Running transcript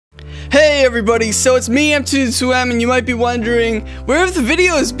Hey everybody, so it's me, M2to2M, and you might be wondering, where have the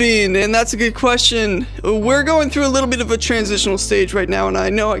videos been? And that's a good question. We're going through a little bit of a transitional stage right now, and I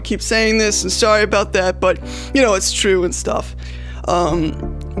know I keep saying this, and sorry about that, but, you know, it's true and stuff.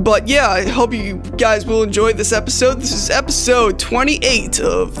 But yeah, I hope you guys will enjoy this episode. This is episode 28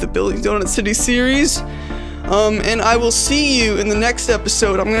 of the Building Donut City series. And I will see you in the next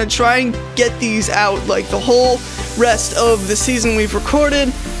episode. I'm gonna try and get these out, like the whole rest of the season we've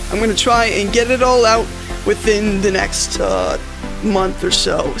recorded. I'm gonna try and get it all out within the next month or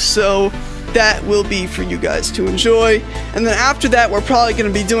so. So that will be for you guys to enjoy. And then after that, we're probably gonna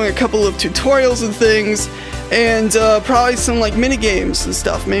be doing a couple of tutorials and things, and probably some like mini games and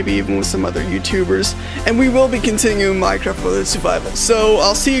stuff, maybe even with some other YouTubers. And we will be continuing Minecraft for the survival. So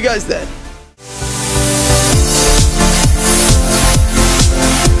I'll see you guys then.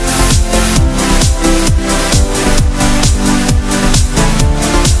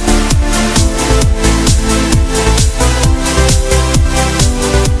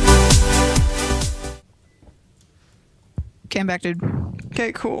 Came back, dude.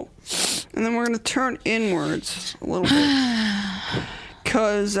 Okay, cool. And then we're gonna turn inwards a little bit,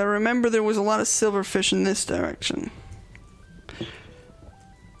 cause I remember there was a lot of silverfish in this direction.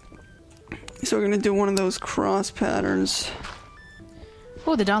 So we're gonna do one of those cross patterns.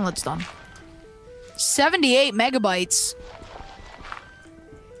 Oh, the download's done. 78 megabytes.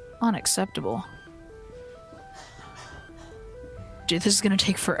 Unacceptable. Dude, this is gonna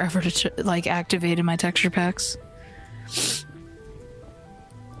take forever to like activate in my texture packs.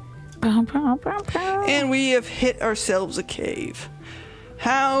 And we have hit ourselves a cave.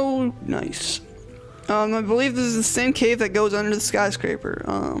 How nice. I believe this is the same cave that goes under the skyscraper.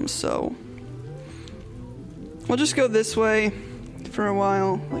 So we'll just go this way for a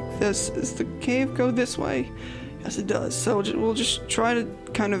while. Like this. Does the cave go this way? Yes, it does. So we'll just try to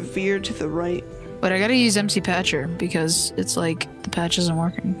kind of veer to the right. But I gotta use MC Patcher because it's like the patch isn't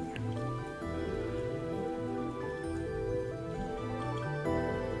working.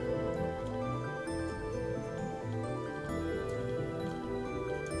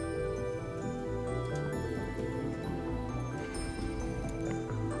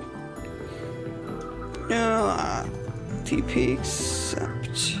 TP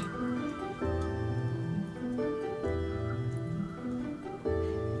accept.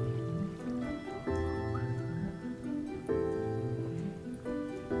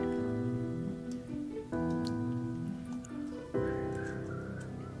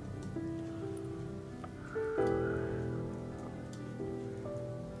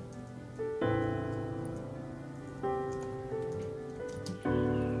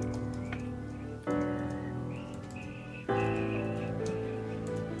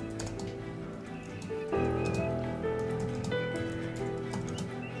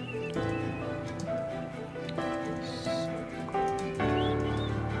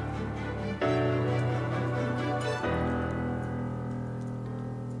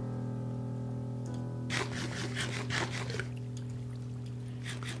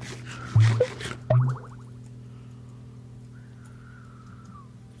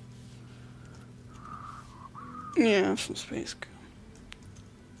 Yeah, have some space.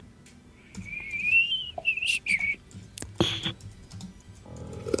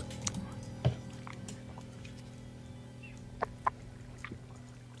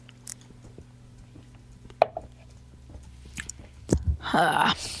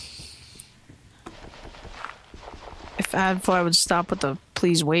 If Adfly would stop with the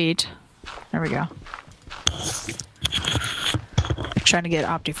please wait. There we go. Trying to get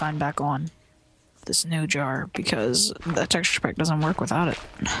Optifine back on this new jar because the texture pack doesn't work without it.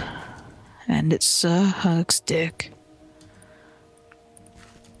 And it sucks dick.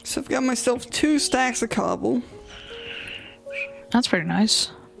 So I've got myself 2 stacks of cobble. That's pretty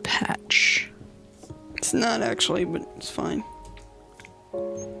nice. Patch. It's not actually, but it's fine.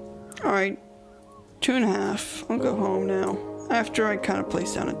 Alright. 2.5. I'll go home now. After I kind of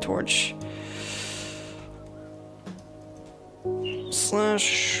place down a torch.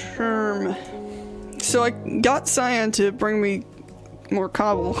 Slash Sherm. So I got Cyan to bring me more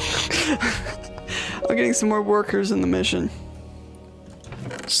cobble. I'm getting some more workers in the mission.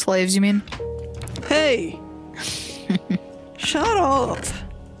 Slaves, you mean? Hey! Shut up!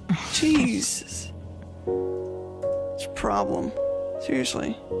 Jesus. It's a problem.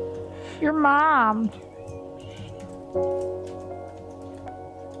 Seriously. Your mom.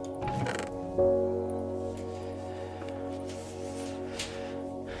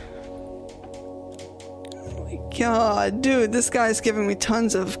 God, dude, this guy's giving me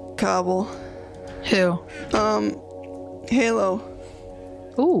tons of cobble. Who? Halo.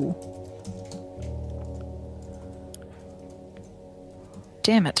 Ooh.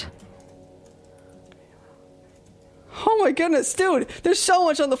 Damn it. Oh my goodness, dude! There's so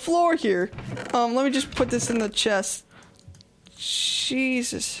much on the floor here. Let me just put this in the chest.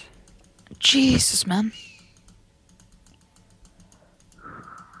 Jesus. Jesus, man.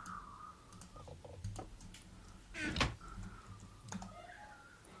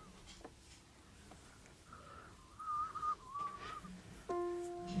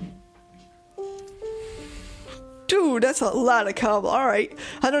 Dude, that's a lot of cobble. All right,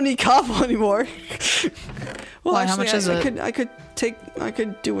 I don't need cobble anymore. Well, why? actually, How much is it? I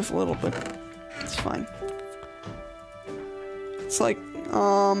could do with a little bit. It's fine. It's like,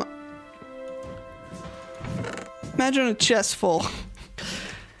 imagine a chest full.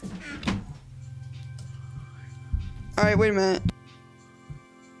 All right, wait a minute.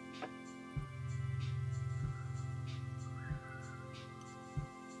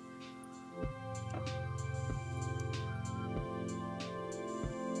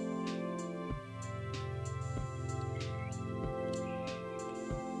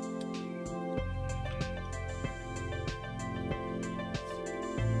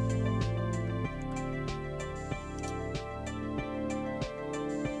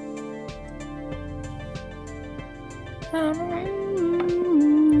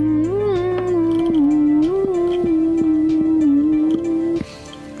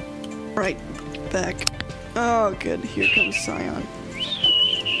 Right, back. Oh, good. Here comes Scion.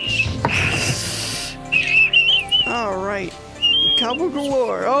 All right, cobble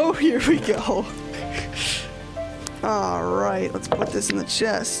galore. Oh, here we go. All right, let's put this in the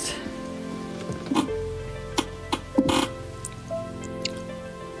chest.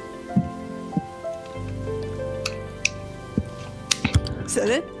 Is that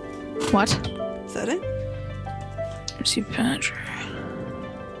it? What? Is that it? MC Patcher.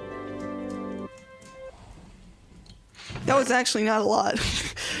 That was actually not a lot.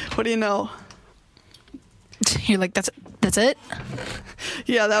 What do you know? You're like, that's it?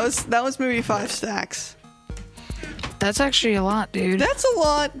 Yeah, that was maybe 5 stacks. That's actually a lot, dude. That's a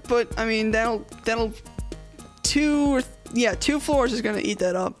lot, but I mean that'll 2 floors is gonna eat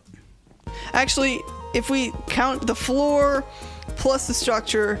that up. Actually, if we count the floor plus the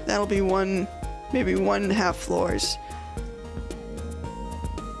structure, that'll be maybe 1.5 floors.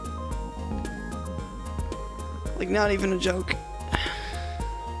 Like, not even a joke.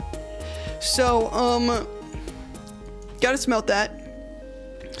 So, gotta smelt that.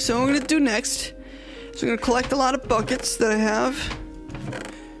 So what I'm gonna do next is I'm gonna collect a lot of buckets that I have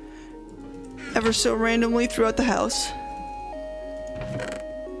ever so randomly throughout the house.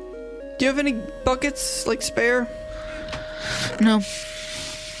 Do you have any buckets, like, spare? No.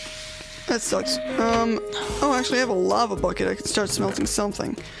 That sucks. Oh, actually I have a lava bucket. I can start smelting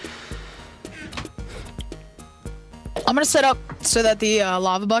something. I'm gonna set up so that the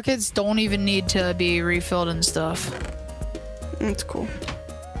lava buckets don't even need to be refilled and stuff. That's cool.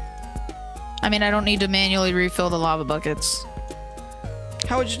 I mean, I don't need to manually refill the lava buckets.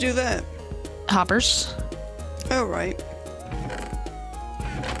 How would you do that? Hoppers. Oh, right.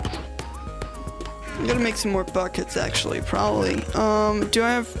 I'm gonna make some more buckets, actually, probably. I'll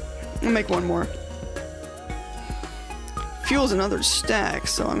make one more. Fuel's another stack,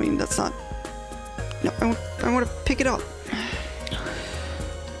 so I mean, that's not... No, I want to pick it up.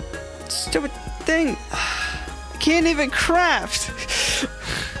 Stupid thing. I can't even craft.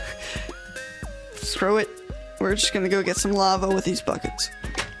 Screw it. We're just gonna go get some lava with these buckets.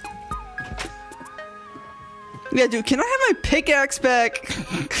 Yeah, dude, can I have my pickaxe back?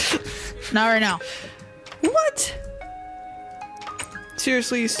 Not right now. What?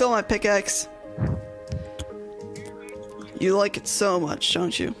 Seriously, you stole my pickaxe? You like it so much,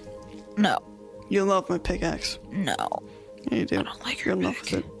 don't you? No. You love my pickaxe. No. Yeah, you do. I don't like You're your in love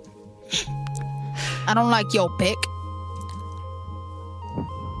with it. I don't like your pick.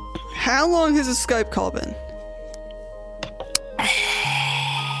 How long has this Skype call been?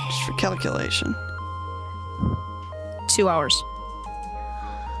 Just for calculation. 2 hours.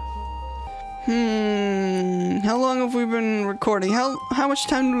 How long have we been recording? How much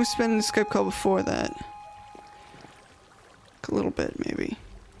time did we spend in the Skype call before that? A little bit, maybe.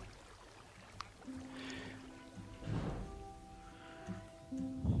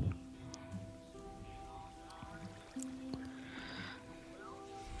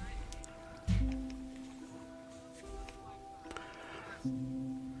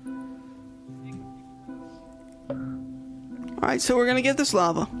 Alright, so we're gonna get this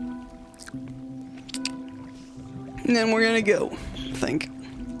lava. And then we're gonna go, I think.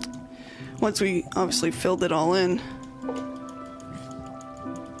 Once we obviously filled it all in.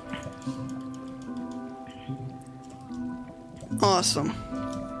 Awesome.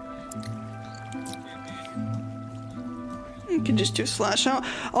 You could just do /home.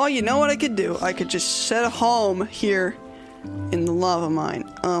 Oh, you know what I could do? I could just set a home here in the lava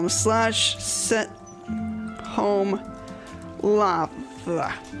mine. /set home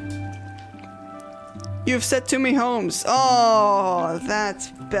lava. You've set too many homes. Oh, that's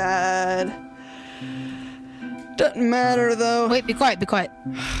bad. Doesn't matter though. Wait, be quiet, be quiet.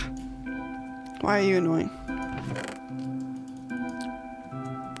 Why are you annoying?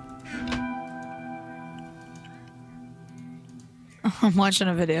 I'm watching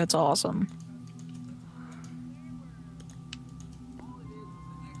a video, it's awesome.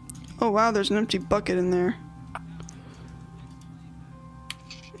 Oh wow, there's an empty bucket in there.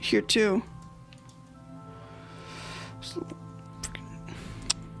 Here too.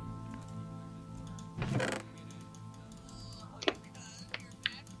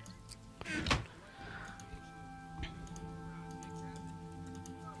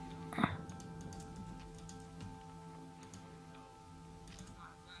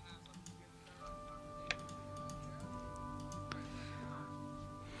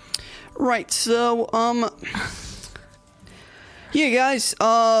 Right, so, yeah, guys,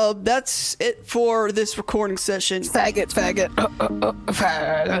 that's it for this recording session. Faggot.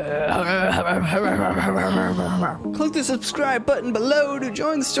 Click the subscribe button below to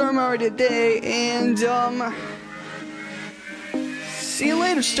join the Storm Army today, and, see you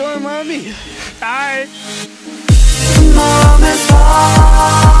later, Storm Army. Bye. Mom is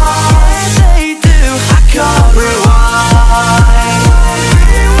hard, yes they do, I can't rewind.